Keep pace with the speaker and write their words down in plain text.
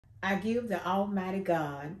I give the Almighty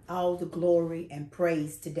God all the glory and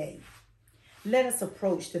praise today. Let us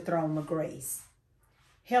approach the throne of grace.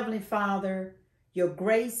 Heavenly Father, your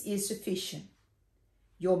grace is sufficient.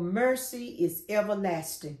 Your mercy is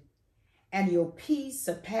everlasting, and your peace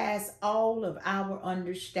surpasses all of our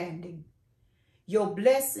understanding. Your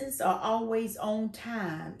blessings are always on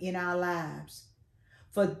time in our lives.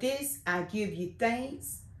 For this I give you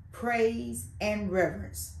thanks, praise, and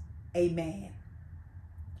reverence. Amen.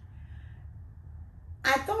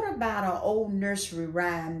 I thought about an old nursery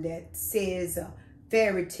rhyme that says, a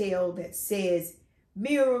fairy tale that says,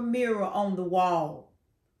 mirror, mirror on the wall,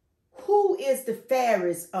 who is the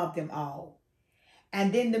fairest of them all?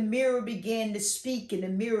 And then the mirror began to speak, and the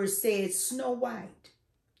mirror said, Snow White.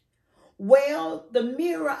 Well, the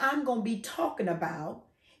mirror I'm going to be talking about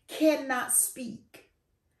cannot speak,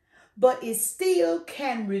 but it still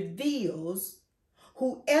can reveal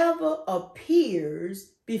whoever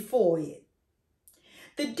appears before it.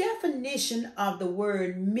 The definition of the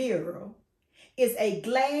word mirror is a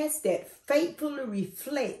glass that faithfully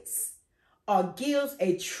reflects or gives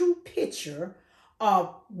a true picture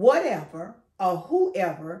of whatever or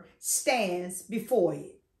whoever stands before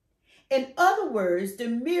it. In other words, the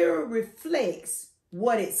mirror reflects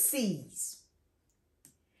what it sees.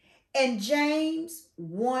 And James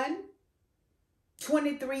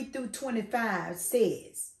 1:23-25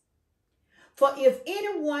 says, for if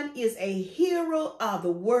anyone is a hearer of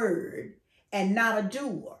the word and not a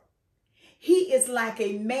doer, he is like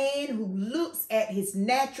a man who looks at his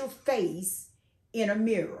natural face in a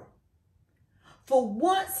mirror. For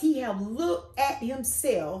once he have looked at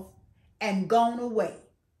himself and gone away,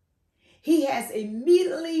 he has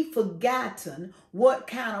immediately forgotten what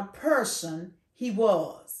kind of person he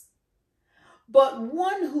was. But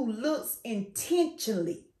one who looks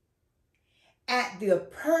intentionally at the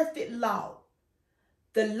perfect law,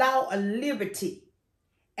 the law of liberty,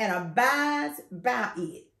 and abides by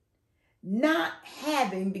it, not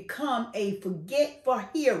having become a forgetful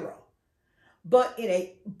hearer, but an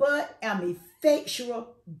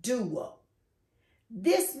effectual doer.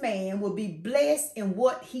 This man will be blessed in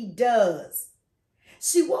what he does.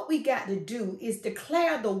 See, what we got to do is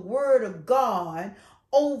declare the word of God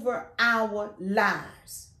over our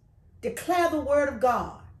lives. Declare the word of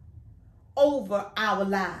God over our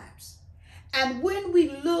lives. And when we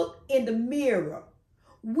look in the mirror,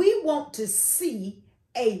 we want to see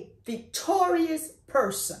a victorious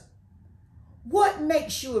person. What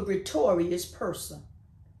makes you a victorious person?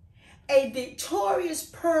 A victorious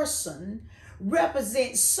person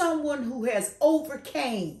represents someone who has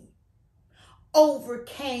overcame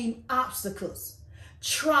obstacles,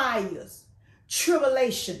 trials,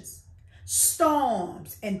 tribulations,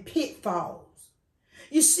 storms, and pitfalls.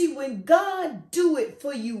 You see, when God do it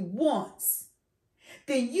for you once,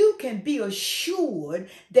 then you can be assured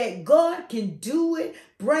that God can do it,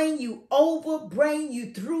 bring you over, bring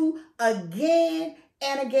you through again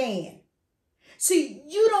and again. See,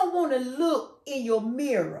 you don't want to look in your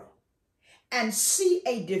mirror and see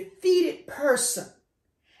a defeated person,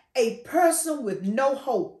 a person with no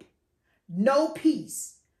hope, no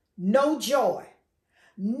peace, no joy,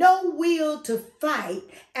 no will to fight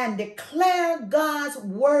and declare God's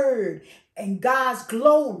word and God's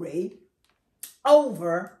glory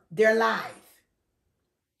over their life.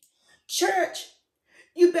 Church,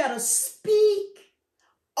 you better speak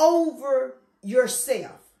over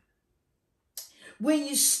yourself. When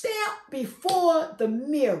you step before the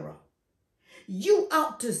mirror, you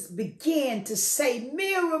ought to begin to say,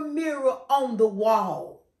 mirror, mirror on the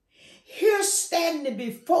wall. Here standing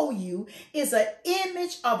before you is an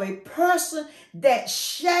image of a person that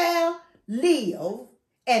shall live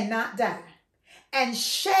and not die, and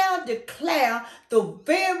shall declare the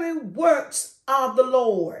very works of the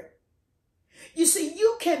Lord. You see,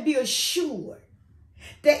 you can be assured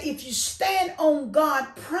that if you stand on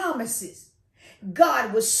God's promises,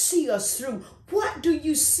 God will see us through. What do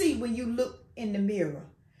you see when you look in the mirror?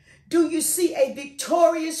 Do you see a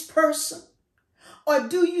victorious person? Or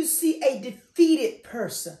do you see a defeated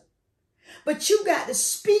person? But you got to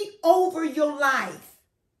speak over your life.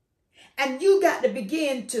 And you got to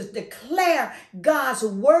begin to declare God's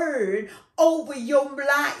word over your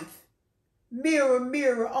life. Mirror,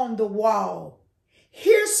 mirror on the wall.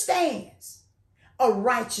 Here stands a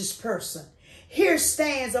righteous person. Here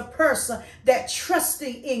stands a person that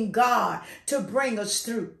trusting in God to bring us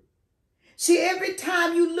through. See, every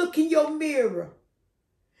time you look in your mirror,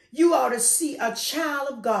 you ought to see a child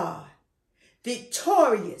of God,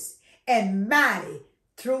 victorious and mighty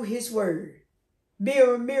through his word.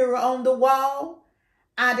 Mirror, mirror on the wall,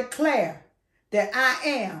 I declare that I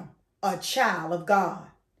am a child of God.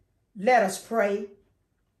 Let us pray.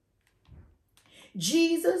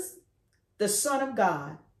 Jesus, the Son of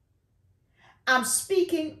God, I'm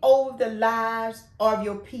speaking over the lives of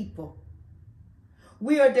your people.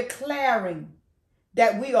 We are declaring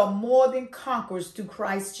that we are more than conquerors through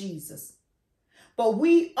Christ Jesus. But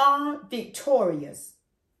we are victorious.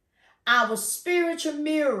 Our spiritual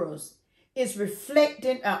mirrors is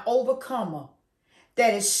reflecting an overcomer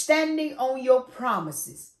that is standing on your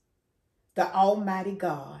promises, the Almighty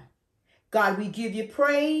God. God, we give you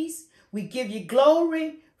praise. We give you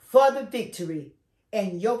glory for the victory.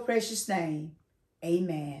 In your precious name,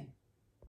 amen.